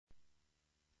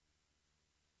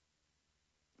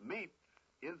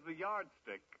is the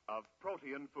yardstick of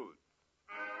protein foods.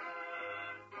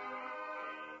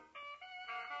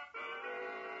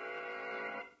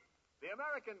 The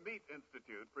American Meat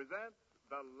Institute presents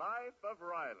The Life of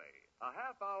Riley, a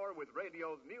half hour with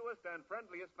radio's newest and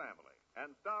friendliest family,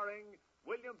 and starring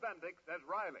William Bendix as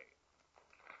Riley.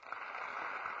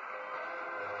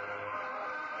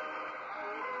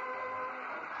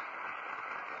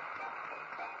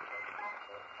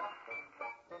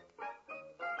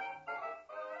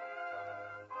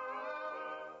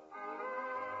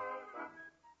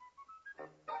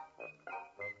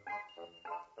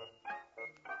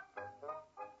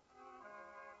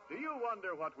 Do you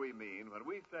wonder what we mean when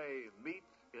we say meat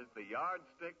is the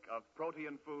yardstick of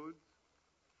protein foods?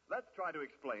 Let's try to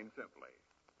explain simply.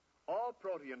 All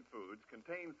protein foods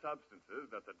contain substances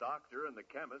that the doctor and the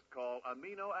chemist call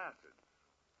amino acids.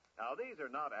 Now, these are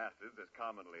not acids as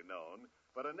commonly known,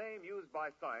 but a name used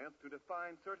by science to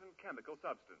define certain chemical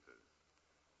substances.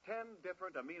 10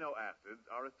 different amino acids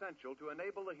are essential to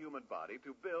enable the human body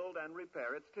to build and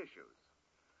repair its tissues.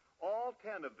 All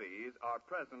 10 of these are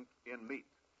present in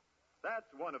meat.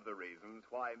 That's one of the reasons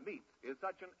why meat is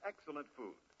such an excellent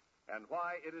food and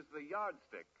why it is the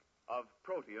yardstick of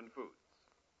protein foods.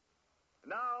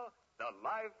 Now, The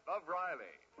Life of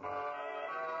Riley.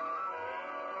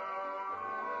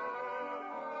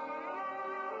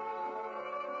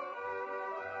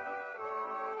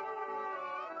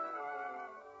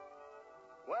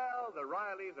 Well, the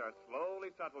Rileys are slowly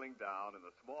settling down in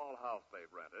the small house they've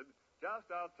rented just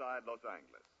outside Los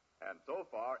Angeles. And so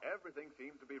far, everything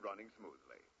seems to be running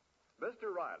smoothly.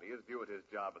 Mr. Riley is due at his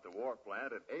job at the war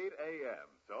plant at 8 a.m.,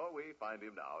 so we find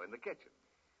him now in the kitchen.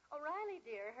 Oh, Riley,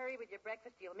 dear, hurry with your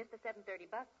breakfast. You'll miss the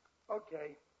 7:30 bus.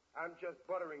 Okay. I'm just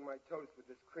buttering my toast with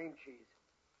this cream cheese.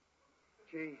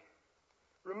 Gee,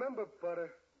 remember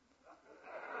butter?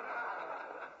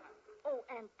 Oh,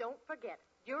 and don't forget,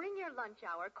 during your lunch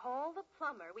hour, call the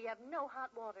plumber. We have no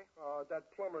hot water. Oh, that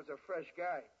plumber's a fresh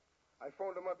guy. I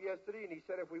phoned him up yesterday, and he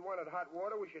said if we wanted hot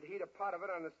water, we should heat a pot of it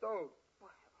on the stove.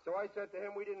 Well, So I said to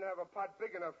him we didn't have a pot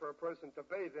big enough for a person to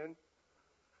bathe in.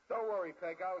 Don't worry,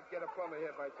 Peg. I'll get a plumber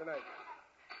here by tonight.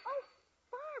 Oh,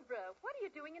 Barbara, what are you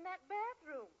doing in that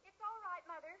bathroom? It's all right,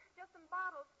 Mother. Just some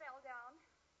bottles fell down.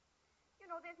 You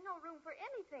know, there's no room for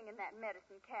anything in that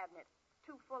medicine cabinet. It's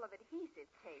too full of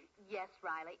adhesive tape. Yes,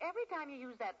 Riley. Every time you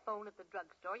use that phone at the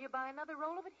drugstore, you buy another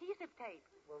roll of adhesive tape.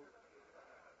 Well,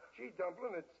 gee,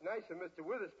 Dumplin', it's nice of Mr.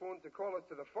 Witherspoon to call us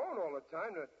to the phone all the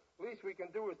time. The least we can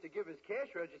do is to give his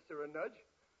cash register a nudge.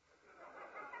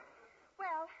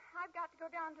 Well, I've got to go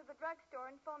down to the drugstore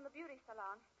and phone the beauty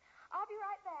salon. I'll be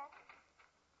right back.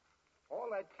 All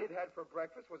that kid had for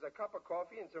breakfast was a cup of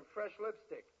coffee and some fresh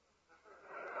lipstick.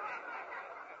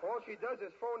 All she does is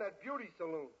phone that beauty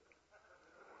saloon.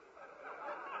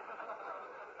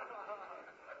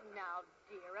 Now,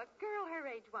 dear, a girl her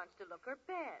age wants to look her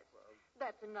best.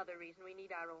 That's another reason we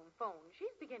need our own phone.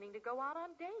 She's beginning to go out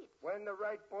on dates. When the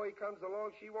right boy comes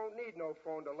along, she won't need no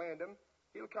phone to land him.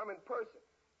 He'll come in person.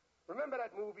 Remember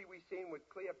that movie we seen with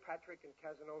Cleopatra and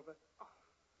Casanova? Oh,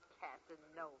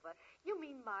 Casanova. You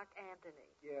mean Mark Antony.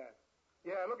 Yeah.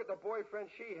 Yeah, look at the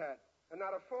boyfriend she had. And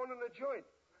not a phone in the joint.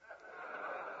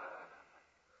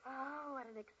 Oh, what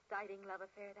an exciting love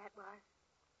affair that was.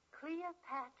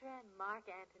 Cleopatra and Mark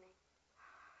Antony.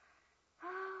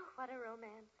 Oh, what a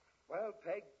romance. Well,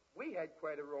 Peg, we had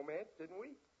quite a romance, didn't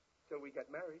we? Till we got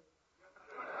married.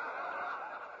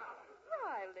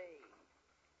 Riley.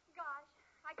 Gosh,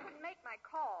 I couldn't make my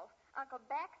call. Uncle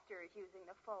Baxter is using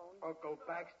the phone. Uncle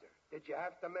Baxter. Did you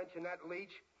have to mention that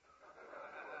leech?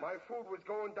 My food was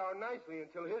going down nicely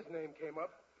until his name came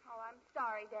up. Oh, I'm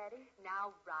sorry, Daddy.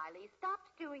 Now, Riley, stop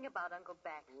stewing about Uncle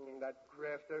Baxter. That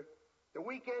grafter. The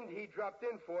weekend he dropped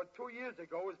in for 2 years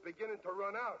ago is beginning to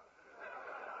run out.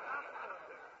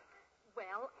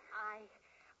 Well,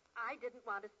 I didn't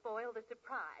want to spoil the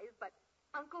surprise, but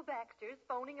Uncle Baxter's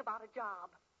phoning about a job.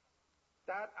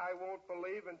 That I won't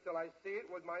believe until I see it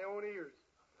with my own ears.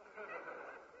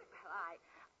 Well,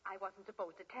 I wasn't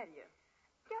supposed to tell you.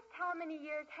 Just how many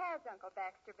years has Uncle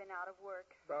Baxter been out of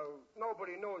work? Well,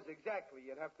 nobody knows exactly.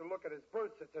 You'd have to look at his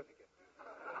birth certificate.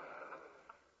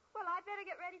 Well, I'd better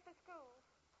get ready for school.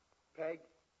 Peg,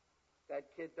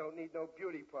 that kid don't need no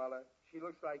beauty parlor. She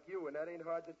looks like you, and that ain't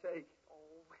hard to take.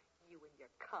 Oh, you and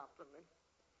your compliments.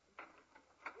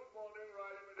 Good morning,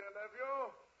 Riley, my dear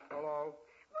nephew. Hello.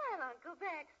 Well, Uncle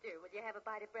Baxter, will you have a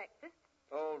bite of breakfast?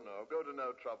 Oh, no. Go to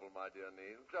no trouble, my dear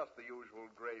Neil. Just the usual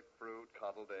grapefruit,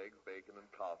 cottled eggs, bacon, and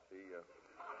coffee.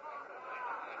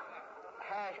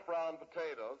 Hash brown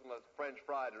potatoes, unless French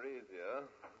fried are easier.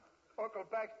 Uncle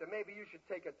Baxter, maybe you should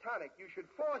take a tonic. You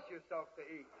should force yourself to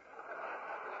eat.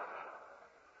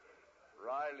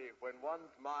 Riley, when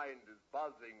one's mind is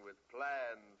buzzing with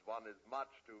plans, one is much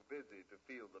too busy to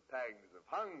feel the pangs of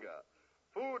hunger.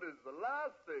 Food is the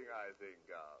last thing I think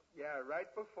of. Yeah, right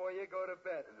before you go to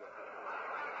bed.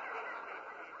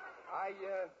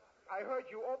 I heard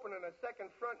you opening a second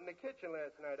front in the kitchen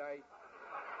last night.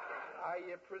 I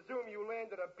presume you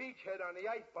landed a beachhead on the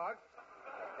icebox.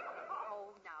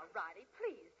 Oh, now, Riley,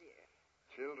 please, dear.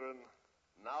 Children,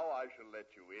 now I shall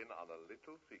let you in on a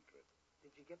little secret.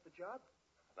 Did you get the job?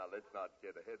 Now, let's not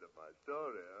get ahead of my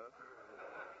story, huh?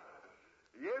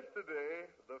 Yesterday,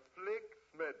 the Flick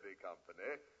Smedley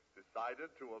Company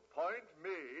decided to appoint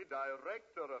me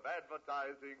director of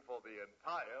advertising for the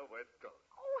entire West Coast.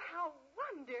 Oh, how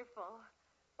wonderful.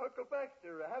 Uncle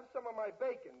Baxter, have some of my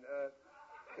bacon.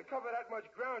 To cover that much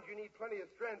ground, you need plenty of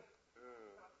strength.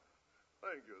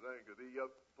 Thank you. The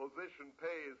position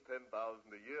pays $10,000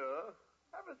 a year.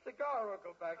 Have a cigar,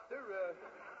 Uncle Baxter,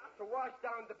 to wash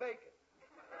down the bacon.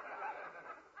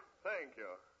 Thank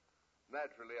you.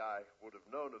 Naturally, I would have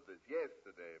known of this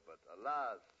yesterday, but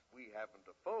alas, we haven't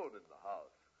a phone in the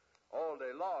house. All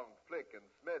day long, Flick and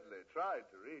Smedley tried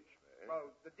to reach me.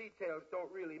 Well, the details don't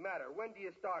really matter. When do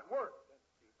you start work?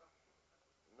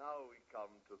 Now we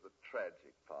come to the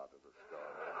tragic part of the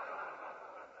story.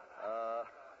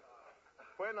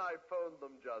 When I phoned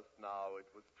them just now, it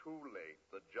was too late.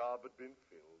 The job had been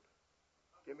filled.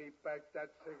 Give me back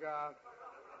that cigar.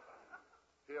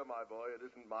 Here, my boy, it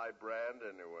isn't my brand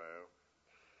anywhere.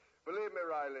 Believe me,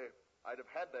 Riley, I'd have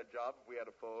had that job if we had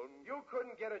a phone. You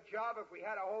couldn't get a job if we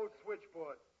had a whole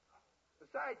switchboard.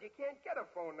 Besides, you can't get a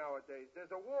phone nowadays.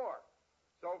 There's a war.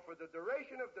 So for the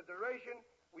duration of the duration,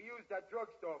 we use that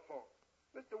drugstore phone.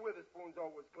 Mr. Witherspoon's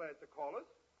always glad to call us.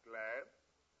 Glad?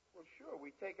 Well, sure,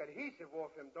 we take adhesive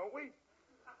off him, don't we?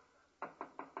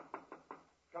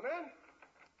 Come in.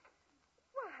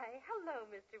 Why, hello,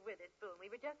 Mr. Witherspoon. We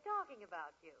were just talking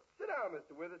about you. Sit down,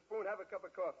 Mr. Witherspoon. Have a cup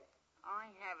of coffee.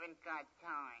 I haven't got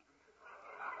time.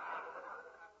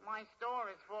 My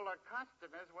store is full of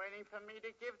customers waiting for me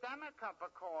to give them a cup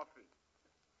of coffee.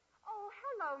 Oh,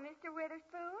 hello, Mr.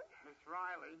 Witherspoon. Miss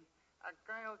Riley, a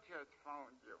girl just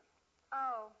phoned you.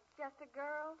 Oh, just a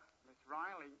girl? Miss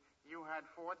Riley, you had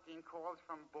 14 calls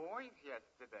from boys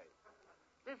yesterday.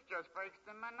 This just breaks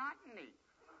the monotony.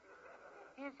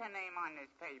 Here's her name on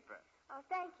this paper. Oh,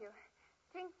 thank you.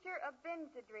 Tincture of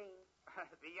benzodrine.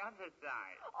 The other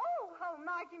side. Oh,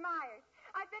 Margie Myers.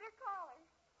 I better call her.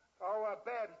 Oh,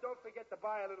 Babs, don't forget to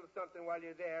buy a little something while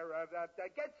you're there.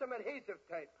 Get some adhesive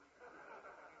tape.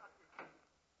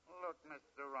 Look,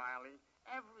 Mr. Riley,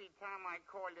 every time I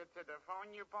call you to the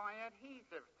phone, you buy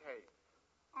adhesive tape.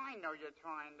 I know you're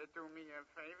trying to do me a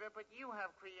favor, but you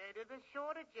have created a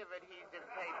shortage of adhesive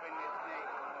tape in this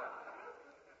neighborhood.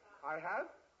 I have?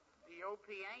 The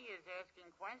OPA is asking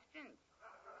questions.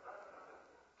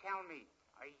 Tell me,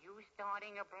 are you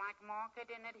starting a black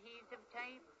market in adhesive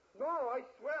tape? No, I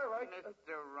swear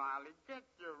Mr. Riley, get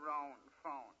your own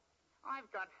phone. I've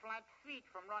got flat feet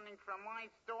from running from my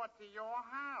store to your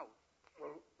house.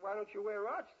 Well, why don't you wear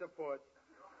arch supports?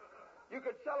 You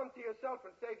could sell them to yourself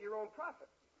and save your own profit.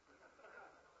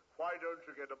 Why don't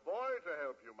you get a boy to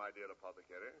help you, my dear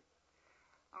apothecary?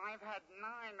 I've had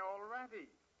 9 already.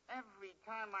 Every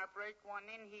time I break one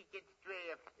in, he gets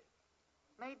drafted.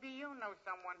 Maybe you know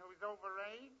someone who's over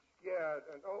age? Yeah,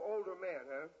 an older man,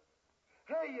 huh?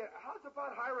 Hey, how's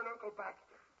about hiring Uncle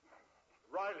Baxter?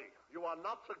 Riley, you are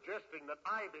not suggesting that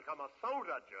I become a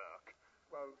soda jerk.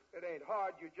 Well, it ain't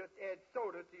hard. You just add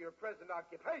soda to your present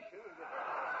occupation.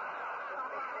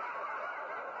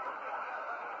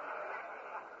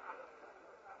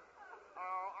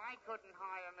 Oh, I couldn't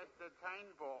hire Mr.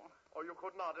 Tainbull. Oh, you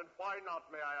could not, and why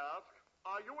not, may I ask?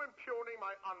 Are you impugning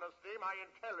my honesty, my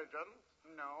intelligence?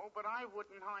 No, but I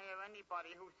wouldn't hire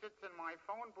anybody who sits in my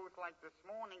phone booth like this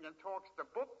morning and talks to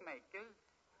bookmakers.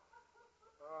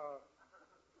 Oh,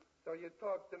 so you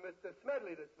talked to Mr.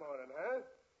 Smedley this morning, huh?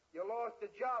 You lost the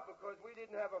job because we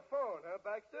didn't have a phone, huh,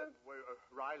 Baxter? Well,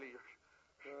 Riley,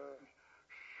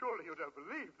 surely you don't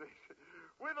believe this.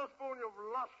 Witherspoon, you've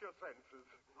lost your senses.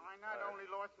 I not only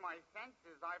lost my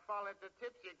senses, I followed the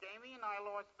tips you gave me, and I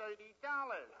lost $30.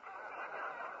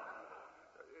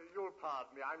 You'll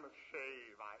pardon me. I must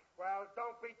shave. Well,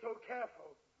 don't be too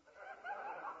careful.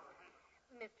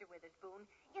 Mr. Witherspoon,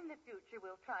 in the future,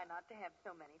 we'll try not to have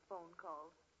so many phone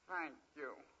calls. Thank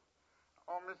you.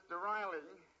 Oh, Mr. Riley,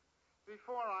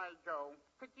 before I go,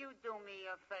 could you do me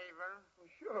a favor? Well,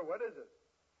 sure, what is it?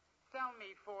 Sell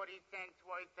me 40 cents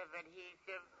worth of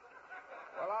adhesive.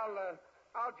 Well,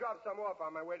 I'll drop some off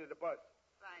on my way to the bus.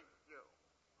 Thank you.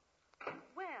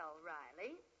 Well,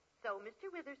 Riley, so Mr. Mr.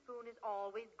 Witherspoon is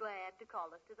always glad to call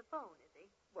us to the phone, is he?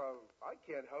 Well, I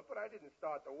can't help it. I didn't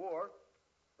start the war.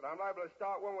 But I'm liable to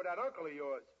start one with that uncle of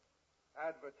yours.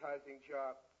 Advertising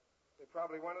job. They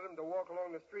probably wanted him to walk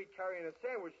along the street carrying a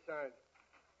sandwich sign.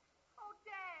 Oh,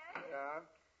 Dad. Yeah?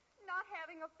 Not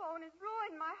having a phone has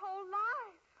ruined my whole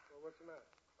life. Well, what's the matter?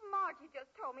 Margie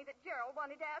just told me that Gerald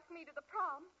wanted to ask me to the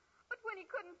prom. But when he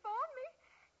couldn't phone me,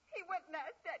 he went and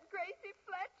asked that Gracie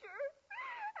Fletcher.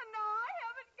 And now I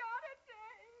haven't got a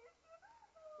date.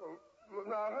 Well,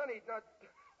 now, honey,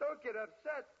 don't get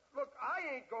upset. Look, I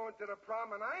ain't going to the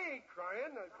prom, and I ain't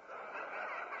crying.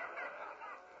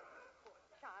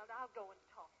 Child, I'll go and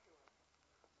talk to him.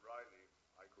 Riley,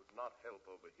 I could not help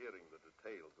overhearing the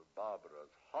details of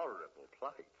Barbara's horrible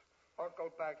plight. Uncle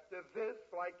Baxter, this,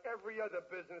 like every other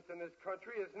business in this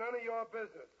country, is none of your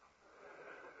business.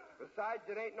 Besides,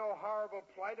 it ain't no horrible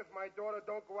plight if my daughter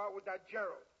don't go out with that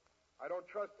Gerald. I don't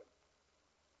trust him.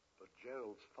 But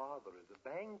Gerald's father is a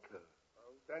banker.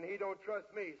 Well, then he don't trust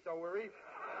me, so we're even.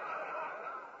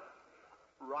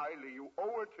 Riley, you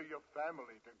owe it to your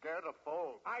family to get a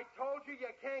phone. I told you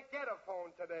can't get a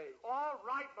phone today. All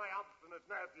right, my obstinate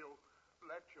nephew.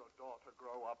 Let your daughter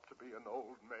grow up to be an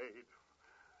old maid.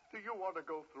 Do you want to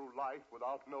go through life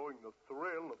without knowing the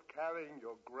thrill of carrying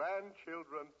your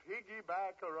grandchildren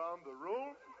piggyback around the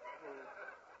room?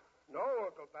 No,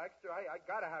 Uncle Baxter, I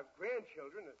gotta have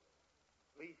grandchildren. At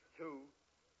least two.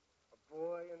 A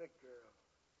boy and a girl.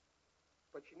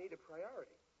 But you need a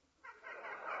priority.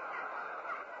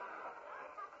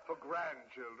 For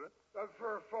grandchildren?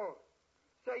 For a phone.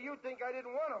 Say, you think I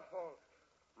didn't want a phone?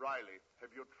 Riley,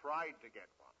 have you tried to get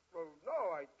one? Well,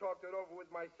 no, I talked it over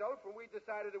with myself, and we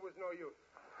decided it was no use.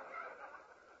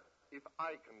 If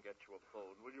I can get you a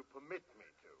phone, will you permit me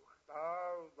to?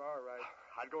 Oh, all right.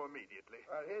 I'll go immediately.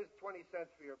 Here's 20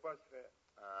 cents for your bus fare.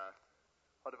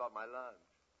 What about my lunch?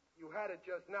 You had it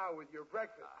just now with your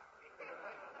breakfast.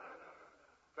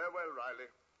 Farewell,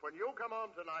 Riley. When you come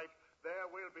home tonight, there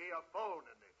will be a phone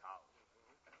in this house.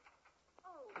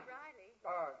 Oh, Riley.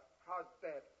 How's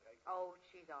Dad? Oh,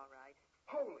 she's all right.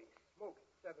 Holy smoke,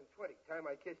 7:20. Time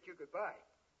I kissed you goodbye.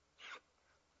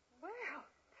 Well,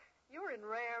 you're in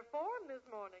rare form this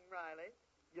morning, Riley.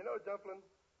 You know, Dumplin',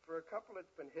 for a couple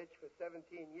that's been hitched for 17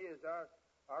 years,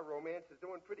 our romance is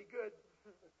doing pretty good.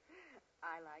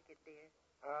 I like it, dear.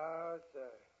 Oh,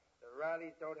 sir. The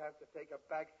Rileys don't have to take a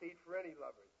back seat for any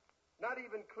lovers. Not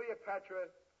even Cleopatra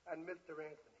and Mr.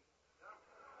 Anthony.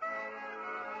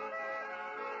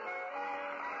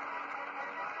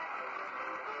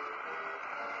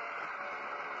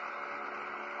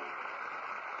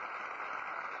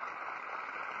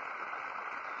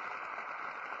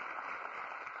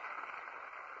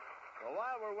 Well,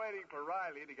 while we're waiting for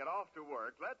Riley to get off to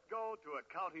work, let's go to a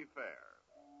county fair.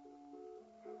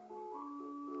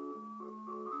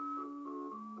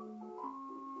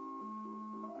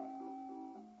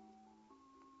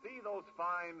 See those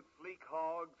fine, sleek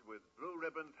hogs with blue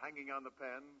ribbons hanging on the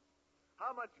pen?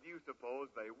 How much do you suppose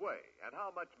they weigh, and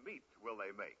how much meat will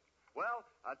they make? Well,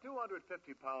 a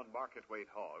 250-pound market weight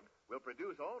hog will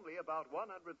produce only about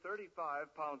 135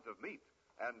 pounds of meat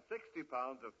and 60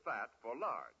 pounds of fat for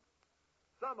lard.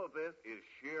 Some of this is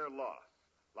sheer loss,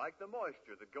 like the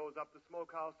moisture that goes up the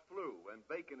smokehouse flue when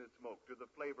bacon is smoked to the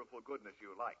flavorful goodness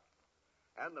you like.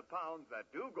 And the pounds that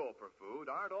do go for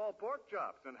food aren't all pork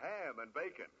chops and ham and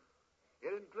bacon.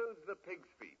 It includes the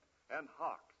pig's feet and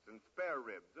hocks and spare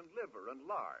ribs and liver and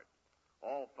lard.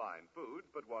 All fine foods,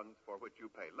 but ones for which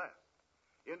you pay less.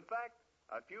 In fact,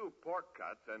 a few pork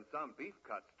cuts and some beef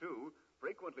cuts, too,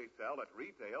 frequently sell at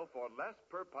retail for less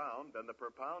per pound than the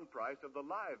per pound price of the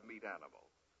live meat animal.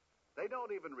 They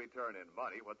don't even return in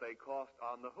money what they cost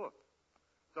on the hoof.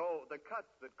 So the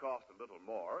cuts that cost a little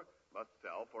more must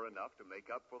sell for enough to make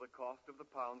up for the cost of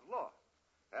the pounds lost,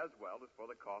 as well as for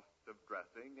the costs of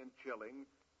dressing and chilling,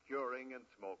 curing and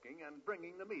smoking, and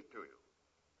bringing the meat to you.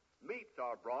 Meats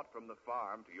are brought from the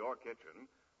farm to your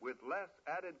kitchen with less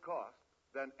added cost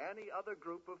than any other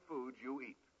group of foods you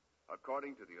eat,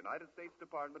 according to the United States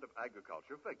Department of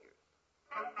Agriculture figures.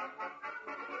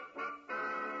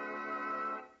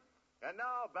 And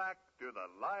now back to the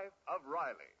life of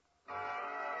Riley.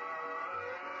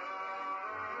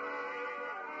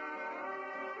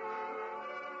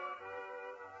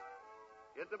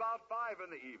 It's about 5 in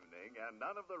the evening, and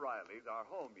none of the Rileys are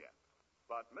home yet.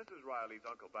 But Mrs. Riley's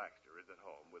Uncle Baxter is at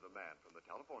home with a man from the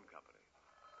telephone company.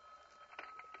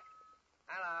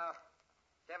 Hello.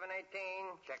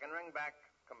 718, check and ring back.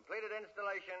 Completed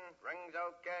installation. Ring's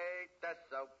okay.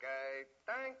 Test's okay.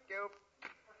 Thank you.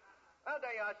 Well,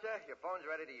 there you are, sir. Your phone's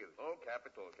ready to use. Oh,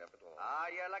 capital. Ah,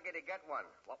 you're lucky to get one.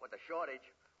 What with the shortage.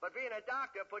 But being a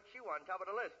doctor puts you on top of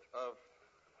the list.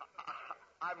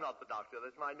 I'm not the doctor.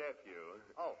 That's my nephew.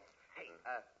 Oh, hey,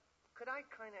 could I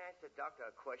kind of ask the doctor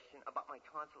a question about my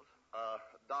tonsils?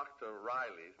 Dr.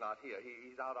 Riley's not here.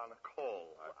 He's out on a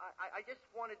call. Well, I just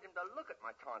wanted him to look at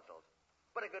my tonsils.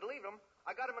 But I could leave them.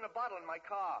 I got them in a bottle in my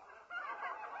car.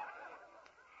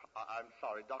 I'm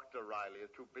sorry. Dr. Riley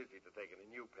is too busy to take any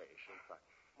new patients.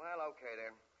 Well, okay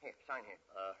then. Here, sign here.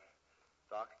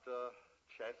 Dr.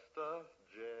 Chester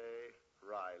J.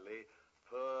 Riley,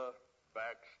 per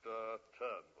Baxter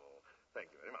Turnbull.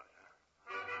 Thank you very much.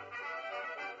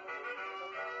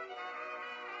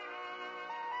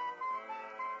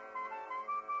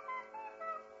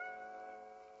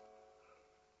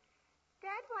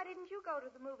 Dad, why didn't you go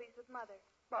to the movies with Mother?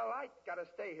 Well, I gotta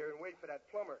stay here and wait for that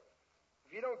plumber.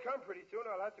 If you don't come pretty soon,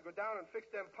 I'll have to go down and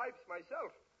fix them pipes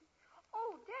myself.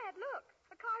 Oh, Dad, look.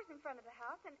 A car's in front of the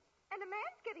house, and a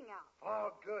man's getting out.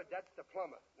 Oh, good. That's the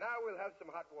plumber. Now we'll have some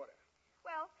hot water.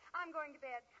 Well, I'm going to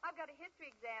bed. I've got a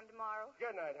history exam tomorrow.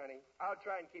 Good night, honey. I'll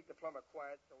try and keep the plumber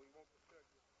quiet so he won't disturb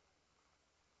you.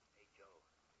 Hey, Joe,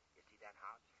 you see that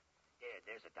house?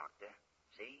 There's a doctor.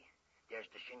 See?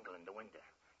 There's the shingle in the window.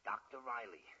 Dr.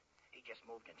 Riley. He just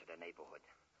moved into the neighborhood.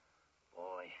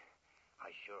 Boy,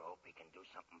 I sure hope he can do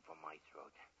something for my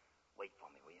throat. Wait for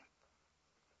me, will you?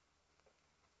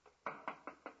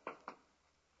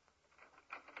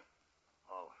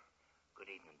 Oh, good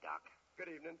evening, Doc.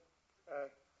 Good evening.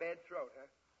 Bad throat, huh?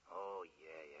 Oh,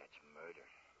 yeah, it's murder.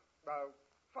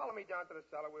 Follow me down to the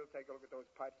cellar. We'll take a look at those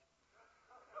pipes.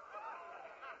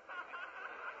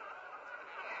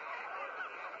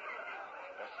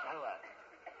 The cellar.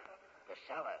 The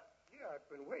cellar. Yeah, I've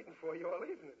been waiting for you all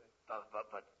evening.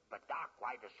 But, Doc,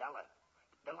 why the cellar?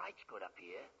 The light's good up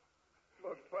here.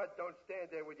 Look, Bud, don't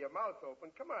stand there with your mouth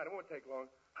open. Come on, it won't take long.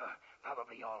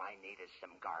 Probably all I need is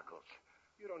some gargles.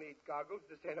 You don't need goggles.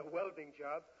 This ain't a welding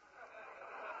job.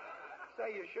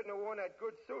 Say, you shouldn't have worn that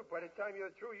good suit. By the time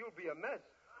you're through, you'll be a mess.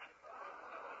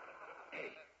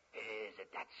 Hey, is it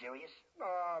that serious?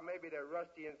 Oh, maybe they're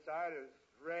rusty inside. There's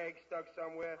rags stuck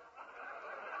somewhere.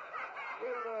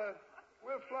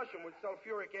 We'll flush them with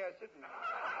sulfuric acid.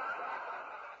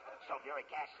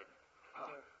 Sulfuric acid?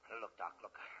 Oh, look, Doc,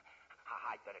 look.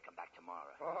 I'd better come back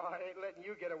tomorrow. Oh, I ain't letting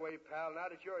you get away, pal,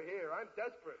 now that you're here. I'm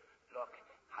desperate. Look,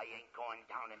 I ain't going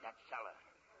down in that cellar.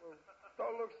 Well,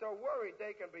 don't look so worried.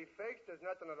 They can be fixed. There's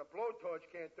nothing that a blowtorch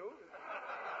can't do.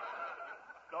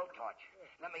 Blowtorch?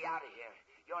 Let me out of here.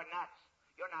 You're nuts.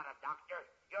 You're not a doctor.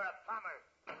 You're a plumber.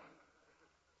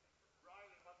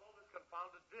 Riley, what's all this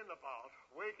confounded din about?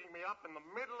 Waking me up in the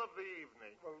middle of the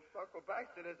evening. Well, Uncle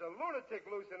Baxter, there's a lunatic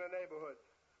loose in the neighborhood.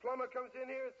 Plumber comes in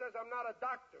here and says I'm not a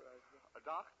doctor. A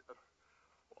doctor?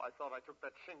 Oh, I thought I took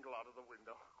that shingle out of the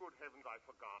window. Good heavens, I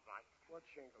forgot. What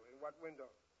shingle? In what window?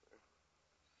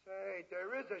 Say,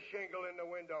 there is a shingle in the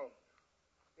window.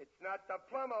 It's not the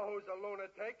plumber who's a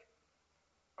lunatic.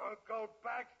 Uncle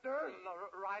Baxter? No,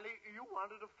 Riley, you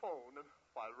wanted a phone. And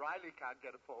while Riley can't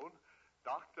get a phone,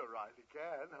 Dr. Riley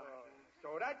can. Oh,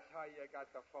 so that's how you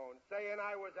got the phone, saying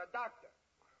I was a doctor.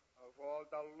 Of all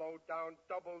the low-down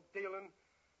double-dealing,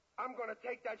 I'm going to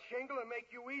take that shingle and make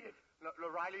you eat it. No,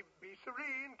 Riley, be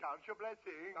serene. Count your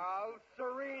blessings. I'll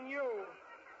serene you.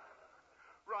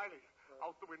 Riley,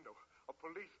 out the window. A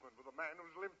policeman with a man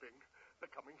who's limping.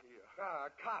 They're coming here. Ah,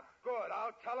 cop. Good.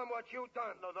 I'll tell him what you've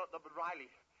done. No, but Riley,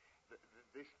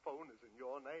 this phone is in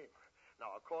your name.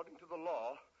 Now, according to the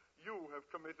law, you have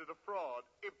committed a fraud,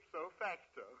 ipso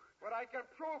facto. But I can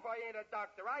prove I ain't a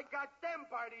doctor. I got them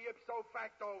by the ipso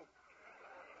facto.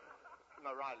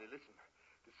 Now, Riley, listen.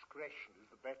 Discretion is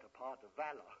the better part of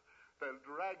valor. They'll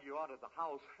drag you out of the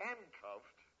house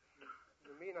handcuffed.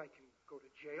 You mean I can go to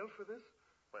jail for this?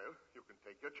 Well, you can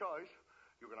take your choice.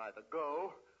 You can either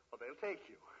go, or they'll take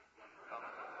you.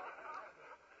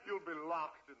 You'll be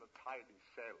locked in a tiny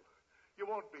cell. You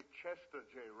won't be Chester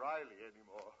J. Riley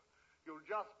anymore. You'll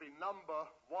just be number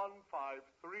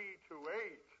 15328.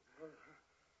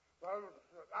 Well,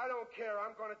 I don't care.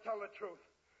 I'm going to tell the truth.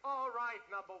 All right,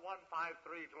 number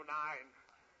 15329.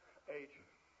 8.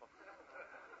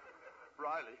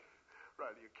 Riley,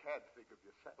 you can't think of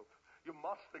yourself. You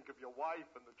must think of your wife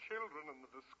and the children and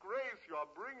the disgrace you are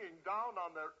bringing down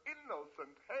on their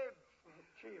innocent heads.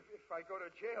 Gee, if I go to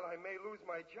jail, I may lose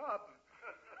my job.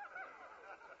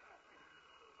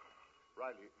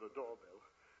 Riley, the doorbell.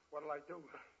 What'll I do?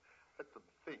 Let them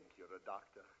think you're a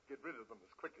doctor. Get rid of them as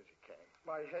quick as you can.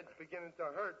 My head's beginning to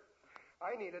hurt.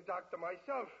 I need a doctor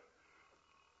myself.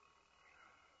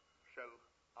 Shall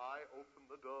I open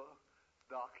the door,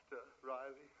 Dr.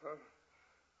 Riley?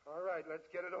 All right, let's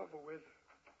get it over with.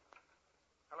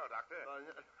 Hello, Doctor.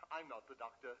 I'm not the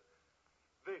doctor.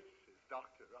 This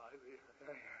Riley.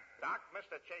 Doc,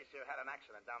 Mr. Chase here had an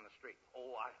accident down the street.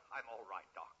 Oh, I'm all right,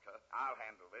 Doctor. I'll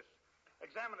handle this.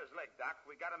 Examine his leg, Doc.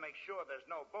 We got to make sure there's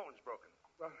no bones broken.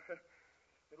 Well,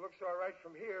 it looks all right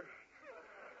from here.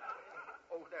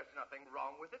 Oh, there's nothing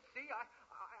wrong with it. See,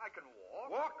 I can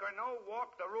walk. Walk or no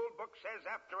walk, the rule book says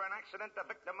after an accident, the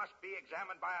victim must be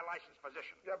examined by a licensed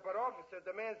physician. Yeah, but officer,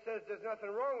 the man says there's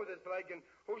nothing wrong with his leg, and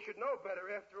who should know better?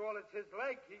 After all, it's his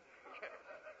leg.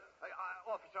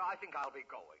 Officer, I think I'll be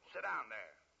going. Sit down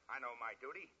there. I know my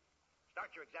duty.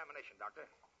 Start your examination, Doctor.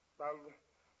 Well,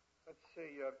 let's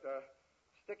see.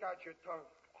 Stick out your tongue.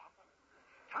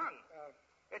 Tongue?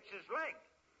 It's his leg.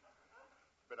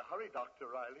 Better hurry,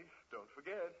 Dr. Riley. Don't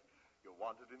forget, you're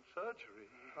wanted in surgery.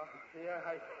 Yeah,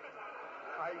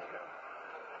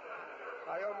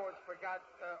 I almost forgot.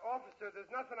 Officer, there's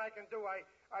nothing I can do. I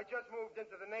just moved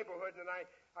into the neighborhood, and I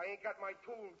ain't got my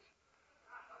tools.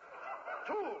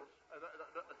 Tools?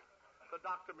 The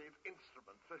doctor means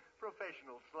instruments,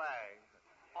 professional slang.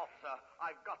 Officer,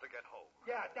 I've got to get home.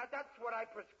 Yeah, that's what I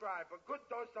prescribe, a good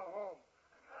dose of home.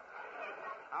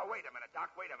 Now, wait a minute,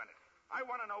 Doc, wait a minute. I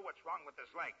want to know what's wrong with this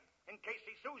leg, in case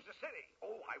he sues the city.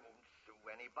 Oh, I won't sue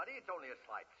anybody. It's only a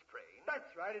slight sprain.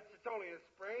 That's right, it's only a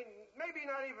sprain. Maybe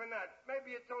not even that.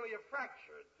 Maybe it's only a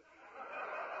fracture.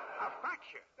 A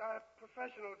fracture?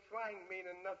 Professional slang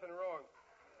meaning nothing wrong.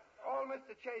 All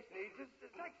Mr. Chase needs is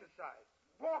exercise.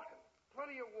 Walking.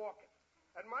 Plenty of walking.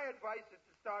 And my advice is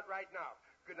to start right now.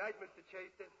 Good night, Mr.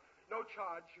 Chase. There's no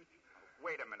charge.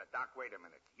 Wait a minute, Doc, wait a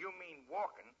minute. You mean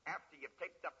walking after you've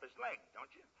taped up his leg, don't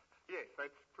you? Yes,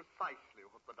 that's precisely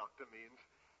what the doctor means.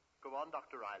 Go on,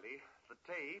 Dr. Riley. The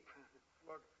tape.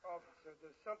 Look, officer,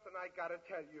 there's something I gotta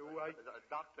tell you.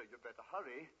 Doctor, you better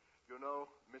hurry. You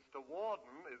know, Mr.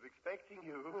 Warden is expecting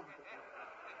you.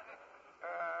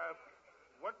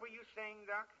 What were you saying,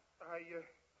 Doc?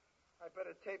 I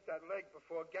better tape that leg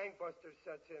before gangbusters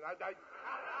sets in. I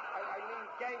mean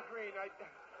gangrene.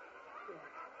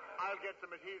 I'll get some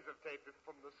adhesive tape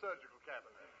from the surgical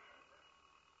cabinet.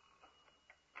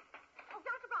 Oh,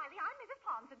 Dr. Riley, I'm Mrs.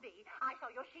 Ponsonby. I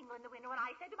saw your shingle in the window, and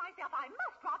I said to myself, I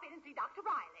must drop in and see Dr.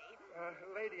 Riley.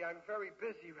 Lady, I'm very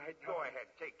busy right now. Go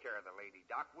ahead. Take care of the lady,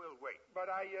 Doc. We'll wait. But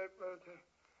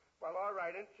well, all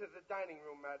right. Into the dining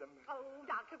room, madam. Oh,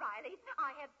 Dr. Riley,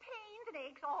 I have pains and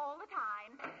aches all the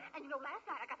time. And, last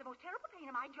night I got the most terrible pain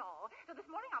in my jaw. So this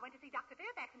morning I went to see Dr.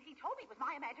 Fairfax, and he told me it was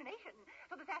my imagination.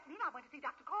 So this afternoon I went to see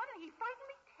Dr. Corn, and he frightened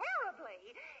me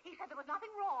terribly. He said there was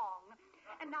nothing wrong.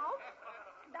 And now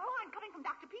I'm coming from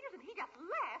Dr. Peters, and he just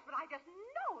laughs, but I just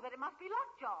know that it must be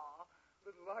lockjaw.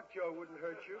 Little lockjaw wouldn't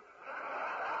hurt you.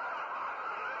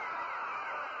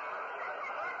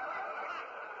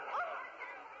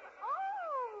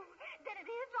 Then it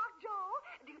is lockjaw.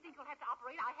 Do you think you'll have to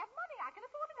operate? I have money. I can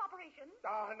afford an operation.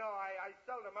 Oh, no, I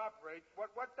seldom operate.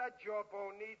 What that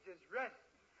jawbone needs is rest.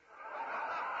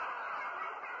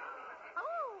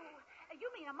 Oh, you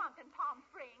mean a month in Palm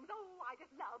Springs. Oh, I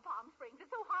just love Palm Springs. It's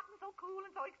so hot and so cool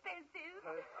and so expensive.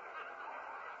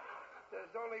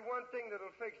 There's only one thing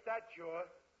that'll fix that jaw.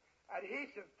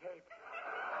 Adhesive tape.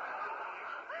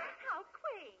 How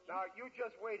quaint. Now, you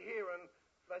just wait here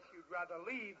unless you'd rather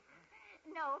leave.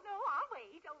 No, I'll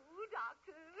wait. Oh,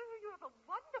 Doctor, you have a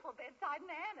wonderful bedside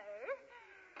manner.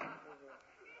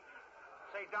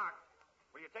 Say, Doc,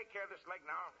 will you take care of this leg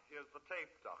now? Here's the tape,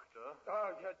 Doctor.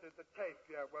 Oh, yeah, the tape,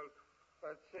 yeah. Well,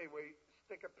 let's see. We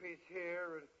stick a piece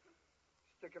here and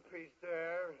stick a piece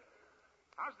there.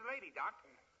 How's the lady, Doc?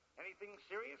 Anything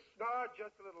serious? No,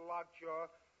 just a little lockjaw.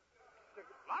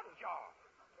 Lockjaw?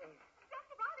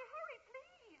 Dr. Riley, hurry,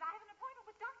 please. I have an appointment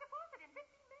with Dr. Fawcett in 15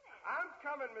 minutes. I'm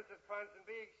coming, Mrs.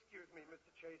 Ponsonby. Excuse me, Mr.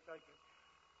 Chase.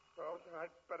 I'd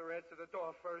better answer the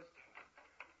door first.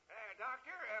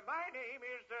 Doctor, my name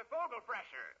is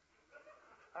Vogelfresher.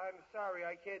 I'm sorry,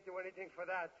 I can't do anything for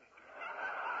that.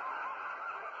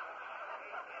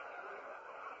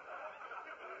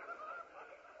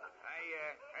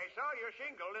 I saw your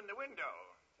shingle in the window.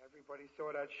 Everybody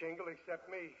saw that shingle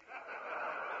except me.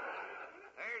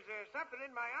 There's something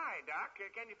in my eye, Doc.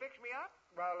 Can you fix me up?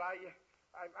 Well,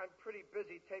 I'm pretty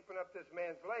busy taping up this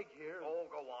man's leg here. Oh,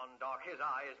 go on, Doc. His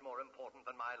eye is more important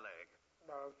than my leg.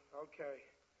 Oh, okay.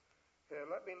 Here,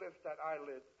 let me lift that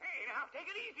eyelid. Hey, now, take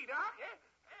it easy, Doc.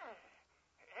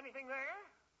 Anything there?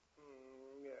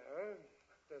 Yeah.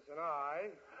 There's an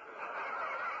eye.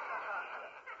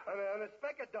 and a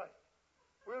speck of dust.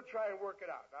 We'll try and work it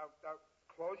out. Now,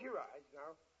 close your eyes.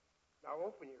 Now,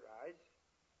 open your eyes.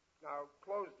 Now,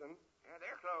 close them. Yeah,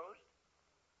 they're closed.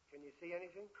 Can you see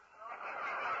anything?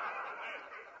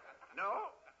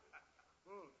 No.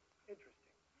 Interesting.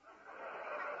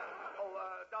 Oh,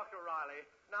 Dr. Riley,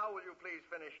 now will you please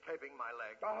finish taping my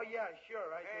leg? Oh, yeah, sure.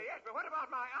 Yes, but what about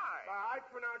my eye? I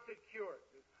pronounce it cured.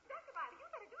 Dr. Riley, you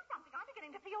better do something. I'm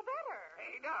beginning to feel better.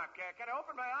 Hey, Doc, can I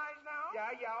open my eyes now?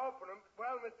 Yeah, open them.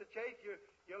 Well, Mr. Chase,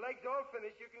 your leg's all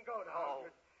finished. You can go now. Oh,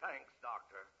 thanks,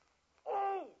 Doctor.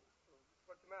 Oh!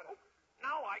 What's the matter?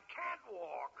 Now I can't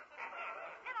walk.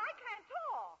 And I can't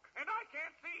talk. And I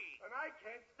can't see. And I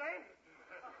can't stand it.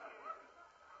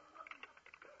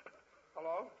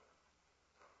 Hello?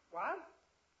 What?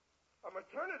 A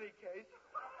maternity case?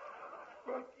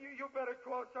 Well, you better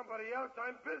call somebody else.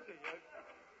 I'm busy.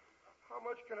 How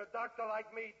much can a doctor like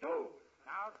me do?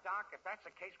 Now, Doc, if that's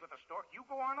the case with the stork, you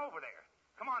go on over there.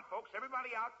 Come on, folks.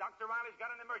 Everybody out. Dr. Riley's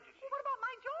got an emergency. What about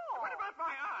my jaw? What about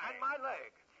my eye? And my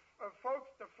leg? Folks,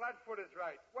 the flatfoot is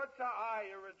right. What's an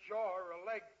eye or a jaw or a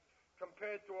leg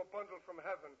compared to a bundle from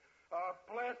heaven? A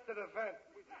blasted event.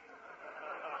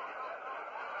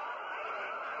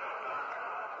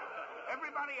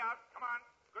 Everybody out. Come on.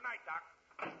 Good night, Doc.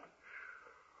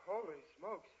 Holy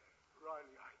smokes.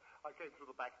 Riley, I came through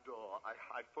the back door.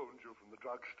 I phoned you from the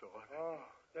drugstore. Oh,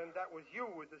 then that was you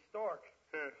with the stork.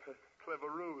 Yes, a clever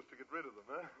ruse to get rid of them,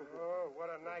 huh? Oh, what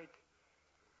a night.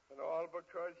 And all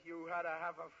because you had to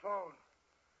have a phone.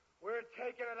 We're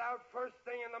taking it out first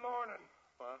thing in the morning.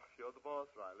 Well, you're the boss,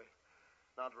 Riley.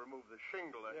 Now to remove the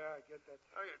shingle. Yeah, I get that.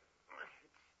 It's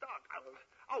stuck. I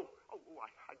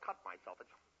cut myself.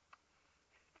 It's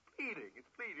bleeding.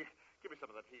 It's bleeding. Give me some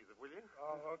of that adhesive, will you?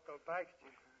 Oh, Uncle Baxter.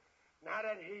 Not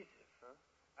adhesive.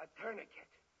 Huh? A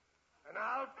tourniquet. And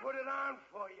I'll put it on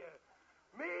for you.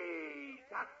 Me,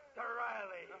 Dr.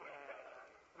 Riley.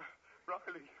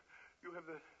 Riley, you have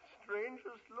the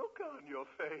strangest look on your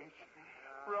face.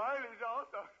 Riley's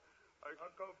also...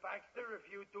 Uncle Baxter, if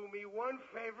you do me one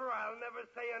favor, I'll never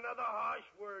say another harsh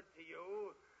word to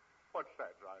you. What's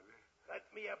that, Riley? Let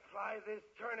me apply this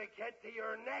tourniquet to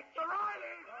your neck.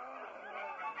 Riley!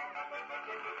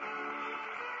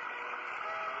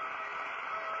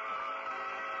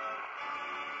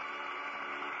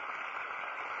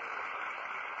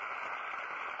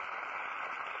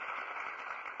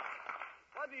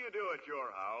 What do you do at your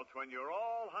house when you're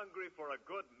all hungry for a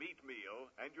good meat meal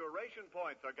and your ration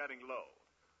points are getting low?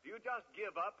 Do you just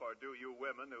give up, or do you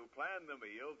women who plan the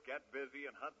meals get busy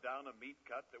and hunt down a meat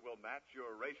cut that will match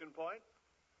your ration points?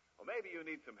 Well, maybe you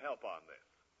need some help on this.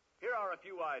 Here are a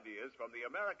few ideas from the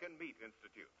American Meat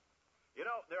Institute. You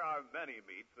know, there are many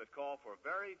meats that call for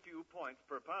very few points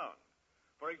per pound.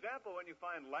 For example, when you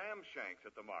find lamb shanks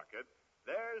at the market,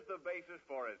 there's the basis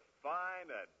for as fine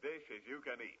a dish as you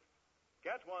can eat.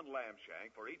 Get one lamb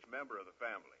shank for each member of the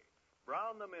family.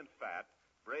 Brown them in fat,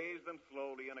 braise them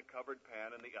slowly in a covered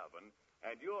pan in the oven,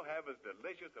 and you'll have as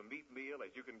delicious a meat meal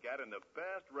as you can get in the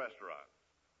best restaurants.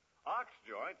 Ox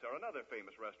joints are another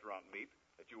famous restaurant meat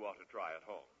that you ought to try at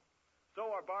home. So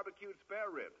are barbecued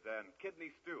spare ribs and kidney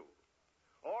stew.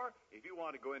 Or, if you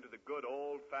want to go into the good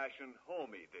old-fashioned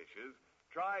homey dishes,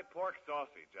 try pork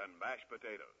sausage and mashed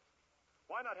potatoes.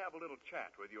 Why not have a little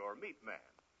chat with your meat man?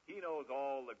 He knows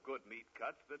all the good meat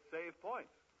cuts that save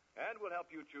points and will help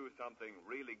you choose something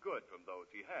really good from those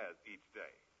he has each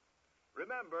day.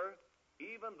 Remember,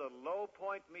 even the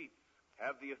low-point meats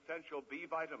have the essential B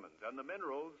vitamins and the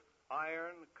minerals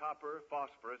iron, copper,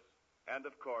 phosphorus, and,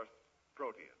 of course,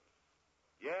 protein.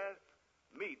 Yes,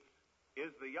 meat is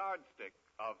the yardstick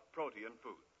of protein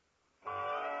food.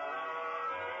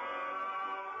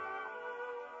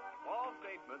 All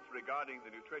statements regarding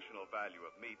the nutritional value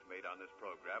of meat made on this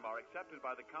program are accepted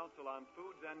by the Council on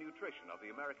Foods and Nutrition of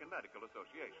the American Medical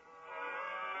Association.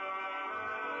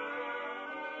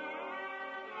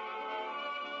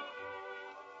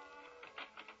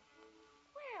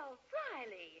 Well,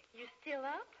 Riley, you still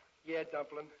up? Yeah,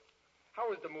 Dumplin'. How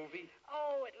was the movie?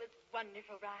 Oh, it was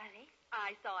wonderful, Riley.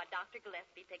 I saw a Dr.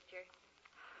 Gillespie picture.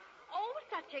 Oh,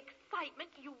 such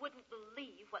excitement. You wouldn't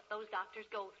believe what those doctors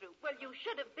go through. Well, you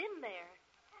should have been there.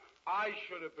 I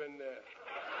should have been there.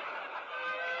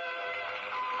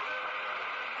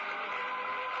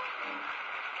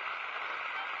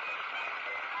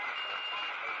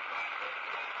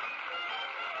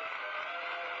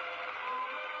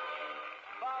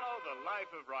 Follow The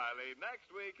Life of Riley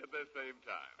next week at the same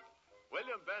time.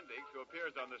 William Bendix, who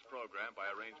appears on this program by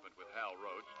arrangement with Hal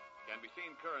Roach, can be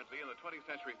seen currently in the 20th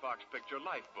Century Fox picture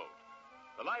Lifeboat.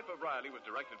 The Life of Riley was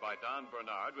directed by Don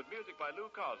Bernard with music by Lou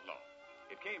Kozloff.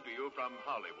 It came to you from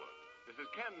Hollywood. This is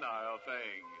Ken Niles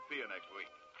saying, see you next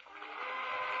week.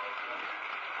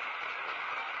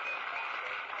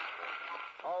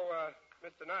 Oh,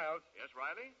 Mr. Niles. Yes,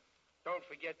 Riley? Don't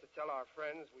forget to tell our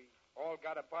friends we all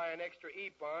got to buy an extra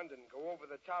E-bond and go over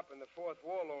the top in the fourth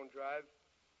war loan drive.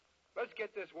 Let's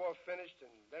get this war finished,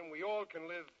 and then we all can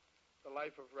live the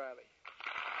life of Riley.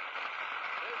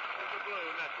 This is the Blue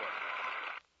Network.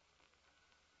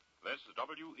 This is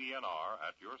WENR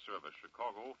at your service,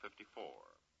 Chicago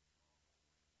 54.